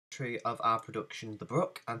directory of our production, the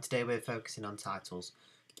Brook, and today we're focusing on titles.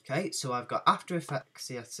 Okay, so I've got After Effects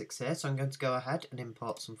CS6 here, so I'm going to go ahead and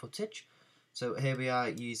import some footage. So here we are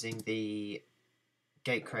using the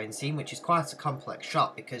gate crane scene, which is quite a complex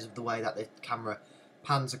shot because of the way that the camera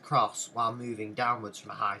pans across while moving downwards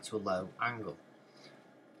from a high to a low angle.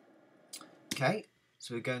 Okay,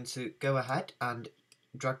 so we're going to go ahead and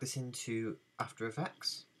drag this into After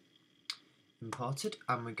Effects, imported,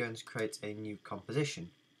 and we're going to create a new composition,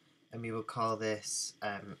 and we will call this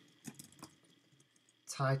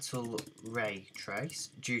title ray trace,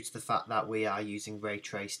 due to the fact that we are using ray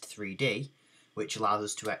traced 3D, which allows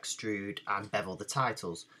us to extrude and bevel the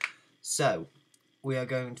titles. So we are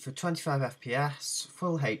going for 25 FPS,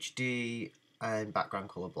 full HD, and background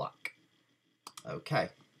colour black. Okay,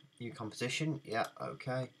 new composition, yeah,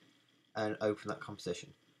 okay, and open that composition.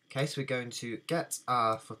 Okay, so we're going to get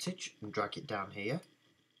our footage and drag it down here.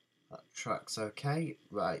 That track's okay.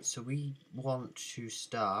 Right, so we want to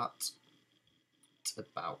start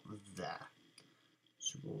about there.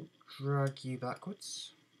 So we'll drag you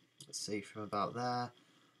backwards. Let's see, from about there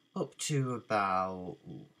up to about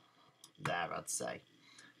there, I'd say.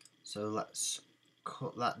 So let's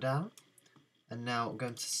cut that down. And now I'm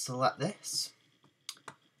going to select this,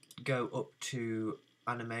 go up to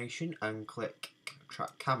animation and click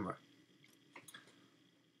track camera.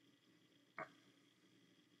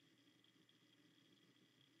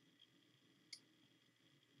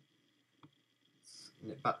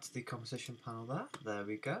 Back to the composition panel there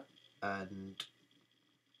we go, and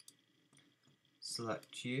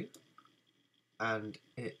select you, and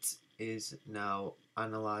it is now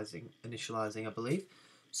initializing, I believe.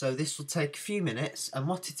 So this will take a few minutes, and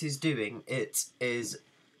what it is doing, it is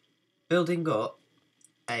building up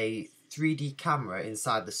a 3D camera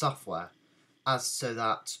inside the software, as so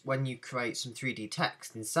that when you create some 3D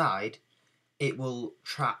text inside, it will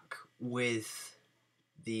track with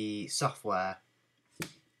the software.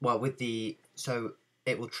 Well, so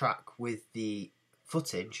it will track with the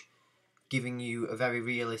footage, giving you a very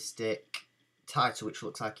realistic title which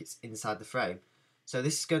looks like it's inside the frame. So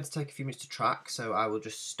this is going to take a few minutes to track, so I will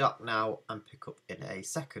just stop now and pick up in a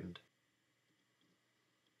second.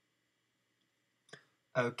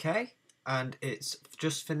 Okay, and it's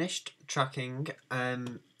just finished tracking,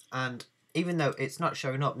 and even though it's not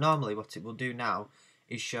showing up, normally what it will do now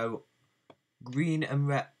is show green,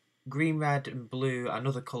 red and blue and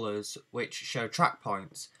other colours which show track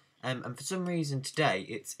points, and for some reason today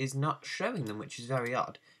it is not showing them, which is very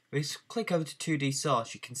odd. If we click over to 2D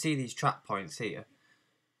source, you can see these track points here.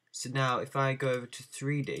 So now if I go over to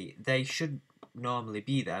 3D, they should normally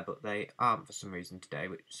be there, but they aren't for some reason today,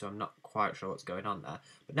 so I'm not quite sure what's going on there.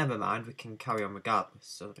 But never mind, we can carry on regardless.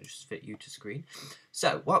 So I'll just fit you to screen.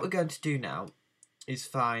 So what we're going to do now is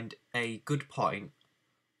find a good point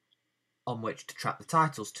on which to track the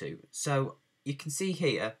titles to. So you can see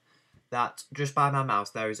here that just by my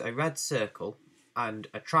mouse there is a red circle and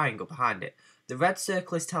a triangle behind it. The red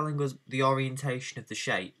circle is telling us the orientation of the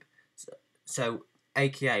shape, so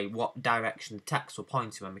aka what direction the text will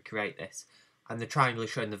point to when we create this, and the triangle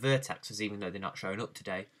is showing the vertexes, even though they're not showing up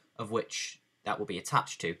today, of which that will be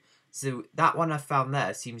attached to. So that one I found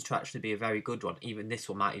there seems to actually be a very good one. Even this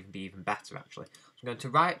one might even be even better actually. So I'm going to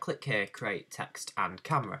right click here, create text and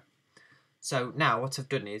camera. So now what I've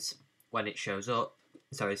done is, when it shows up,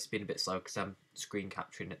 sorry it's been a bit slow because I'm screen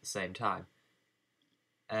capturing at the same time.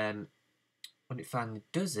 When it finally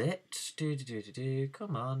does it,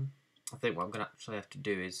 come on. I think what I'm going to actually have to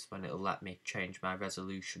do is when it'll let me change my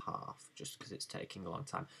resolution half, just because it's taking a long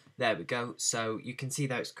time. There we go. So you can see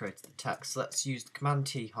that it's created the text. Let's use the Command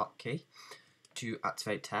T hotkey to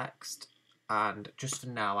activate text. And just for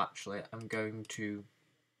now, actually, I'm going to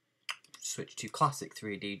switch to Classic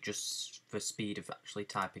 3D just for speed of actually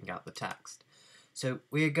typing out the text. So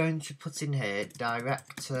we're going to put in here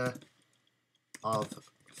Director of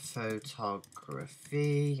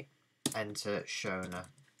Photography, enter Shona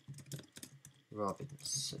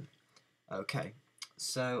Robinson. Okay,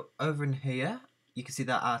 so over in here you can see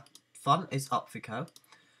that our font is Opfico,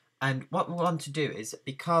 and what we want to do is,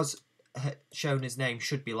 because Shona's name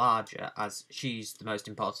should be larger as she's the most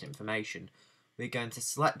important information, we're going to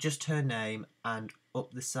select just her name and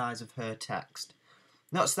up the size of her text.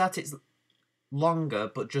 Not so that it's longer,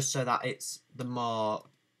 but just so that it's the more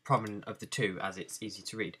prominent of the two, as it's easy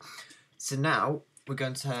to read. So now we're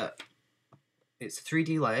going to, it's a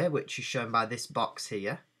 3D layer which is shown by this box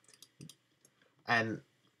here,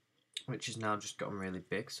 which has now just gotten really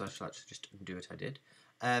big, so I shall actually just undo what I did.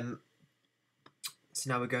 So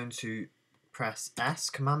now we're going to press S,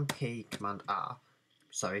 Command P, Command R,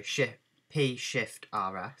 sorry, P, Shift,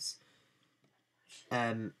 RS,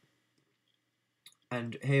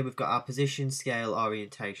 And here we've got our position, scale,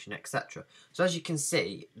 orientation, etc. So as you can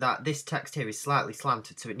see, that this text here is slightly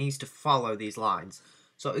slanted, so it needs to follow these lines.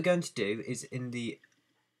 So what we're going to do is in the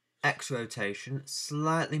X rotation,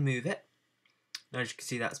 slightly move it. Now as you can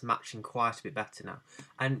see, that's matching quite a bit better now.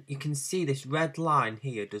 And you can see this red line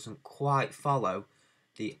here doesn't quite follow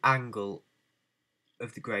the angle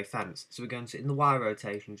of the grey fence. So we're going to, in the Y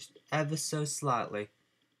rotation, just ever so slightly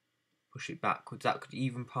push it backwards. That could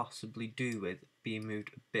even possibly do with being moved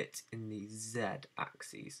a bit in the Z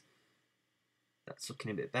axis. That's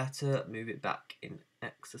looking a bit better. Move it back in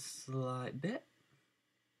X a slight bit.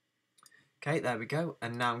 Okay, there we go.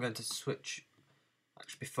 And now I'm going to switch.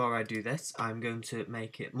 Actually, before I do this, I'm going to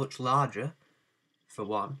make it much larger for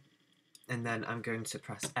one. And then I'm going to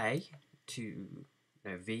press A to,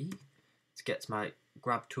 V to get to my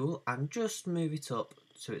grab tool and just move it up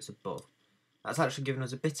so it's above. That's actually given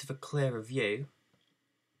us a bit of a clearer view.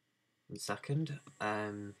 1 second.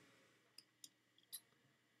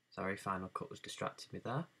 Sorry, Final Cut was distracting me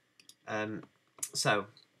there. So,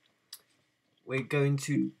 we're going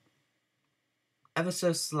to ever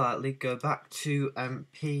so slightly go back to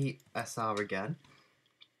PSR again.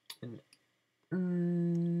 And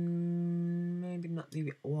maybe not leave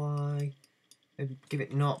it Y. Maybe give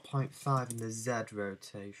it 0.5 in the Z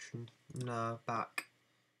rotation. No, back.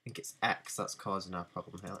 I think it's X that's causing our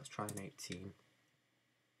problem here. Let's try an 18.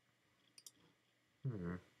 This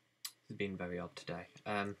has been very odd today.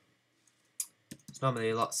 It's normally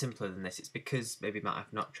a lot simpler than this. It's because maybe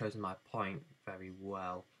I've not chosen my point very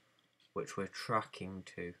well, which we're tracking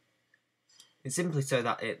to. It's simply so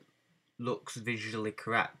that it looks visually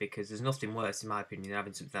correct, because there's nothing worse, in my opinion, than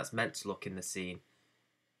having something that's meant to look in the scene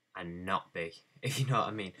and not be, if you know what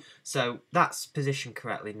I mean. So that's positioned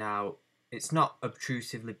correctly now. It's not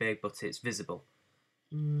obtrusively big, but it's visible.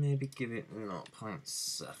 Maybe give it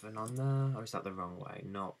 0.7 on there, or is that the wrong way?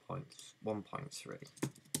 1.3.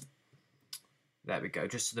 There we go,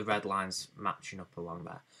 just so the red line's matching up along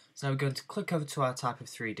there. So now we're going to click over to our type of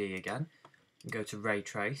 3D again, and go to Ray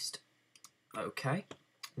Traced. Okay.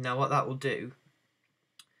 Now what that will do,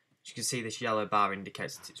 as you can see, this yellow bar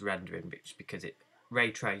indicates that it's rendering, which because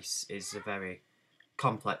Ray Trace is a very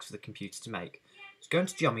complex for the computer to make. So go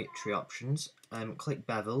into Geometry Options, click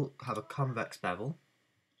Bevel, have a Convex Bevel.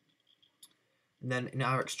 And then in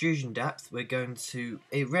our extrusion depth, we're going to,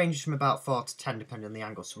 it ranges from about 4 to 10 depending on the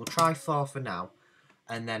angle. So we'll try 4 for now,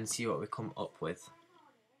 and then see what we come up with.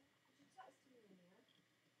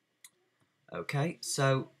 Okay,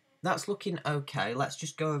 so that's looking okay. Let's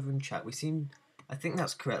just go over and check. I think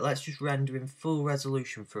that's correct. Let's just render in full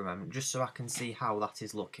resolution for a moment, just so I can see how that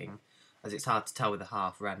is looking, as it's hard to tell with a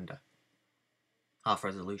half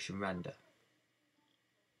resolution render.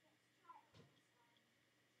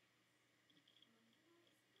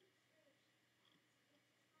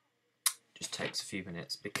 Just takes a few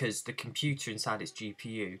minutes because the computer inside its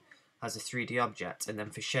GPU has a 3D object, and then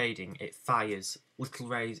for shading it fires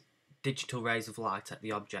little digital rays of light at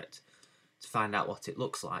the object to find out what it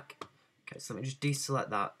looks like. Okay, so let me just deselect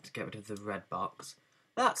that to get rid of the red box.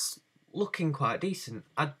 That's looking quite decent.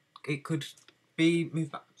 It could be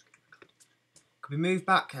moved back. Could be moved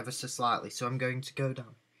back ever so slightly. So I'm going to go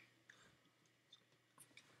down.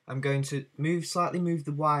 I'm going to slightly move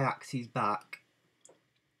the y-axis back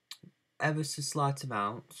ever so slight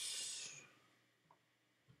amount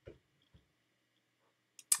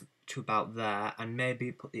to about there, and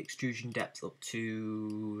maybe put the extrusion depth up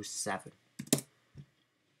to 7.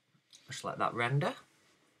 Just let that render.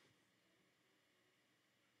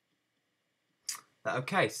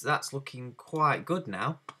 Okay, so that's looking quite good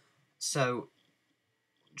now. So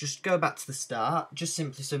just go back to the start, just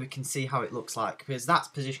simply so we can see how it looks like, because that's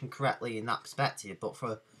positioned correctly in that perspective, but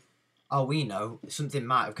for all we know, something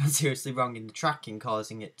might have gone seriously wrong in the tracking,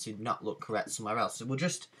 causing it to not look correct somewhere else. So we'll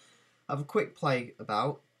just have a quick play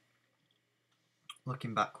about,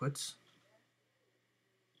 looking backwards.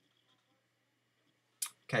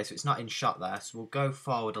 Okay, so it's not in shot there, so we'll go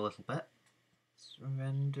forward a little bit. It's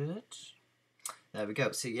rendered. There we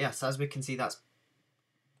go. So yes, as we can see, that's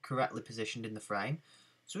correctly positioned in the frame.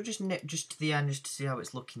 So we'll just nip just to the end just to see how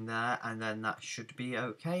it's looking there, and then that should be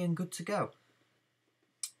okay and good to go.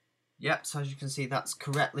 Yep, so as you can see, that's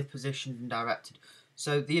correctly positioned and directed.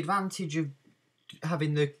 So the advantage of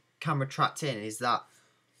having the camera tracked in is that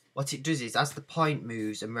what it does is, as the point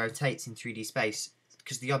moves and rotates in 3D space,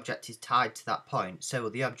 because the object is tied to that point, so will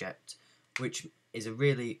the object, which is a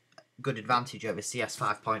really good advantage over CS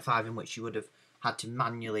 5.5, in which you would have had to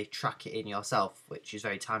manually track it in yourself, which is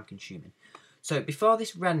very time consuming. So before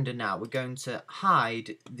this render now, we're going to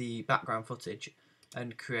hide the background footage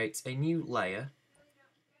and create a new layer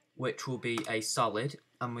which will be a solid,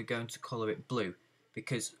 and we're going to colour it blue,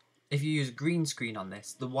 because if you use a green screen on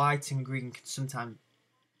this, the white and green can sometimes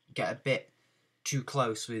get a bit too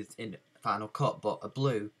close in Final Cut, but a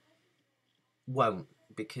blue won't,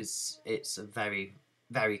 because it's a very,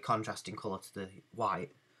 very contrasting colour to the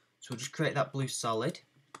white. So we'll just create that blue solid,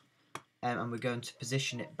 and we're going to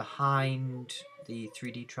position it behind the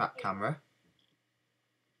 3D track camera.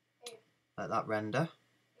 Let that render.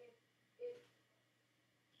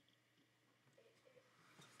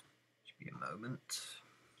 Just be a moment.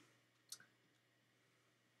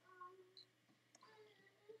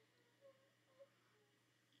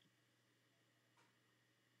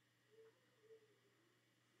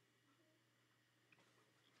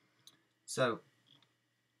 So,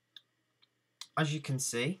 as you can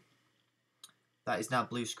see, that is now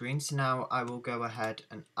blue screen. So now I will go ahead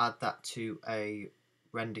and add that to a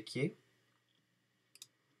render queue.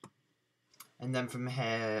 And then from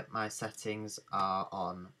here, my settings are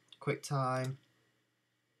on QuickTime,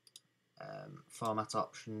 format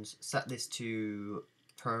options, set this to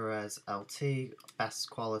ProRes LT,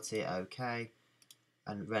 best quality, OK,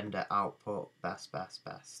 and render output, best.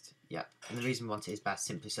 Yeah, and the reason we want it is best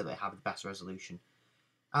simply so they have the best resolution.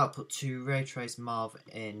 Output to Ray Trace Marv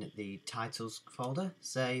in the titles folder,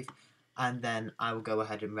 save, and then I will go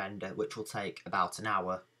ahead and render, which will take about an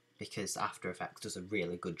hour because After Effects does a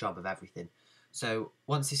really good job of everything. So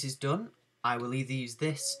once this is done, I will either use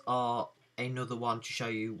this or another one to show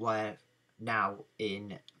you where now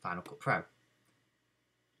in Final Cut Pro.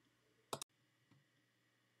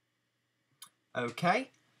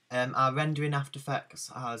 Okay, our render in After Effects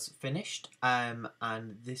has finished, and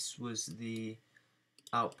this was the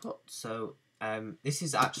output. So this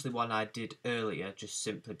is actually one I did earlier, just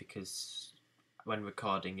simply because when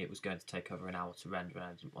recording it was going to take over an hour to render and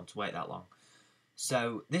I didn't want to wait that long.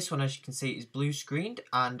 So this one, as you can see, is blue screened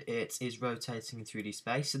and it is rotating in 3D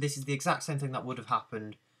space. So this is the exact same thing that would have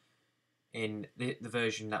happened in the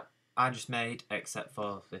version that I just made, except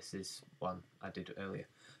for this is one I did earlier.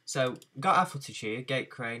 So got our footage here,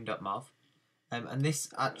 gatecrane.mov, and this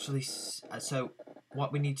actually, so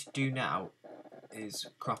what we need to do now is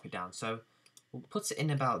crop it down. So we'll put it in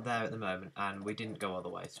about there at the moment, and we didn't go all the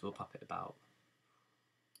way, so we'll pop it about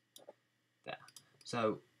there.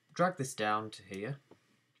 So drag this down to here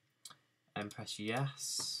and press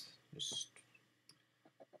yes, just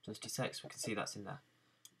 +D6, we can see that's in there.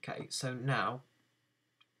 Okay, so now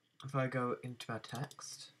if I go into my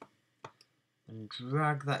text and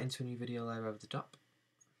drag that into a new video layer over the top,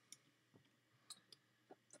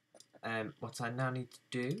 what I now need to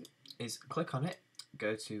do is click on it,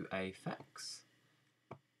 go to Effects,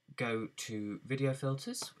 go to Video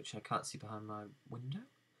Filters, which I can't see behind my window,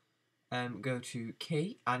 go to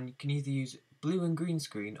Key, and you can either use blue and green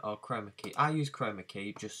screen or chroma key. I use chroma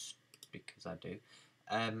key just because I do.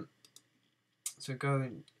 So go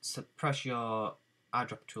and press your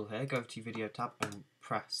eyedropper tool here, go to your video tab and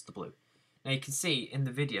press the blue. Now you can see in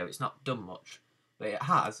the video it's not done much, but it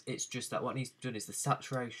has, it's just that what needs to be done is the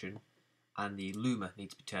saturation and the luma need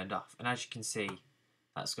to be turned off. And as you can see,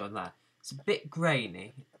 that's going there. It's a bit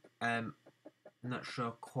grainy, I'm not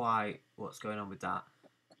sure quite what's going on with that,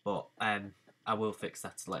 but I will fix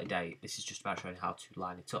that at a later date. This is just about showing how to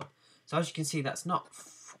line it up. So as you can see, that's not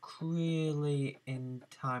really in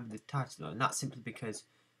time with the title, and that's simply because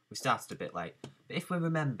we started a bit late. But if we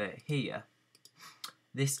remember here,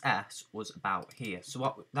 this S was about here. So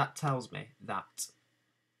what that tells me that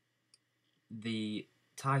the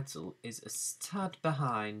title is a tad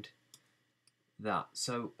behind that.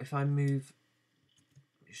 So if I move,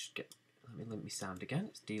 let me link my sound again.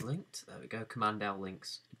 It's delinked. There we go. Command L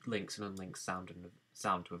links and unlinks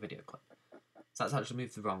sound to a video clip. So that's actually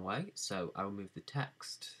moved the wrong way. So I will move the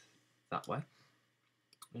text that way.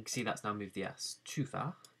 You can see that's now moved the S too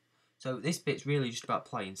far. So this bit's really just about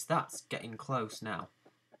playing. So that's getting close now.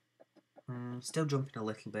 Still jumping a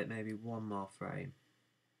little bit, maybe one more frame.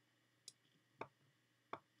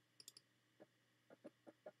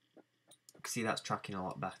 You can see that's tracking a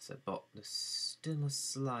lot better, but there's still a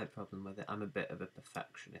slight problem with it. I'm a bit of a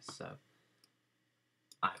perfectionist, so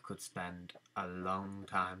I could spend a long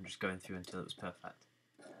time just going through until it was perfect.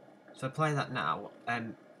 So I play that now,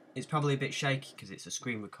 and it's probably a bit shaky because it's a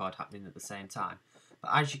screen record happening at the same time.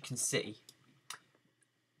 But as you can see,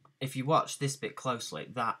 if you watch this bit closely,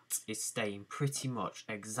 that is staying pretty much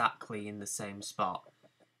exactly in the same spot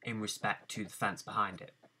in respect to the fence behind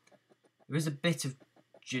it. There is a bit of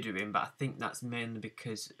jittering, but I think that's mainly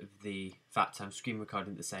because of the fact I'm screen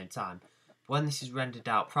recording at the same time. But when this is rendered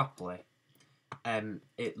out properly,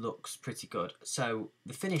 it looks pretty good. So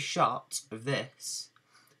the finished shot of this,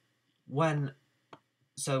 when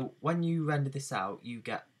So when you render this out, you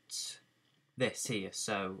get this here.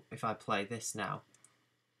 So if I play this now,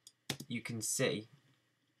 you can see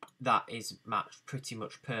that is matched pretty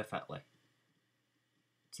much perfectly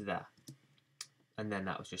to there. And then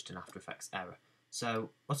that was just an After Effects error.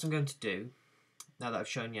 So what I'm going to do, now that I've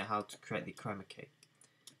shown you how to create the chroma key,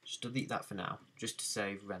 just delete that for now, just to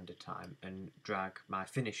save render time, and drag my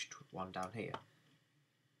finished one down here.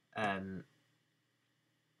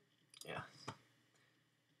 Yeah.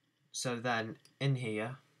 So then in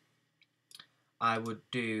here, I would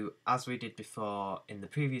do, as we did before in the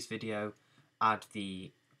previous video, add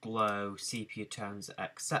the glow, sepia tones,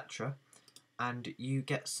 etc. And you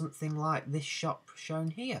get something like this shot shown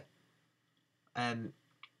here,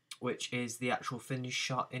 which is the actual finished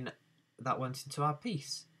shot in that went into our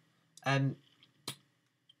piece.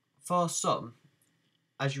 For some,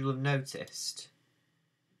 as you will have noticed,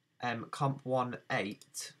 Comp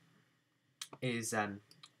 1.8 is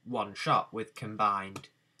one shot with combined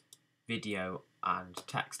video and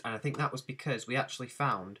text, and I think that was because we actually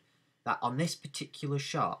found that on this particular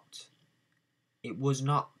shot it was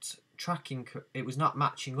not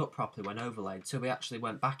matching up properly when overlaid, so we actually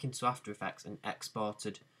went back into After Effects and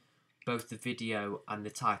exported both the video and the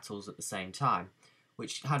titles at the same time,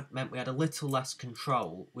 which meant we had a little less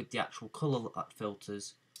control with the actual colour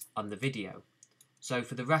filters on the video. So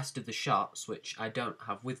for the rest of the shots, which I don't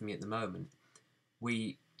have with me at the moment,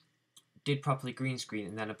 we did properly green screen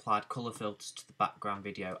and then applied colour filters to the background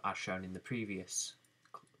video as shown in the previous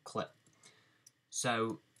clip.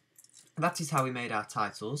 So that is how we made our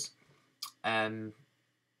titles. So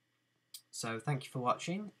thank you for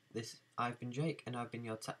watching. I've been Jake, and I've been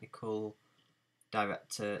your technical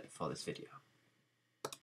director for this video.